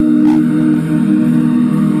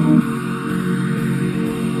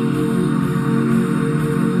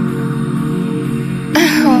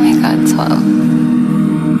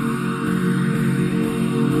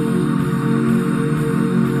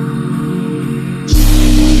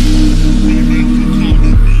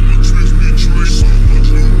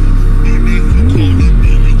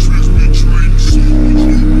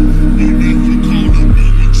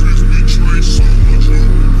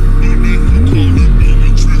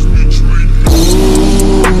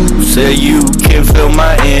Say you can feel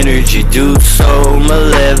my energy, do so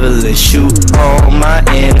malevolent, shoot all my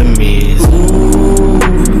enemies.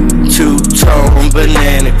 Two-tone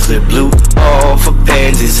banana clip, blue all for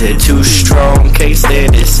pansies, head too strong, can't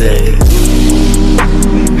stand it, say.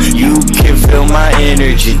 You can feel my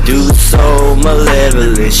energy, do so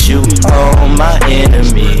malevolent, shoot all my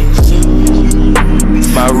enemies.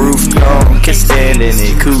 My roof gone, can't stand in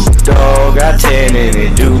it, coupe dog, I tan in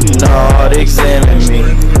it, do not examine me.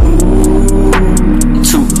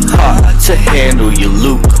 Too hot to handle, you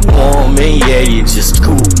lukewarm, and yeah, you just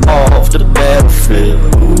cool off the battlefield.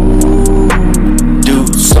 Do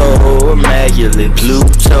so immaculate,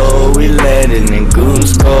 Pluto, we landing and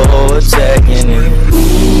goons go attacking it.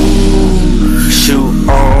 Shoot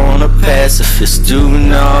on a pacifist, do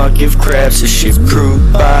not give craps, a ship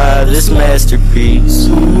crewed by this masterpiece.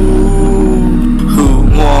 Who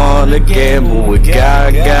wanna gamble with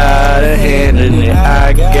God? Got a hand in it,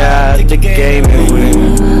 I got the game and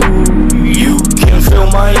win. You can feel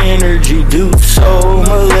my energy, do so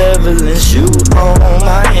malevolent, shoot all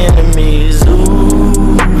my enemies.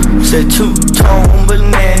 Said two-tone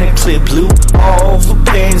banana clip, blue all for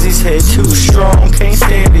pansies, head too strong, can't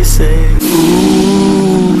stand it, say.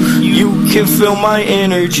 You can feel my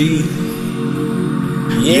energy.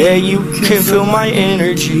 Yeah, you can feel my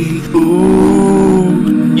energy.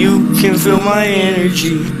 You can feel my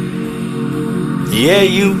energy. Yeah,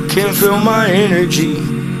 you can feel my energy.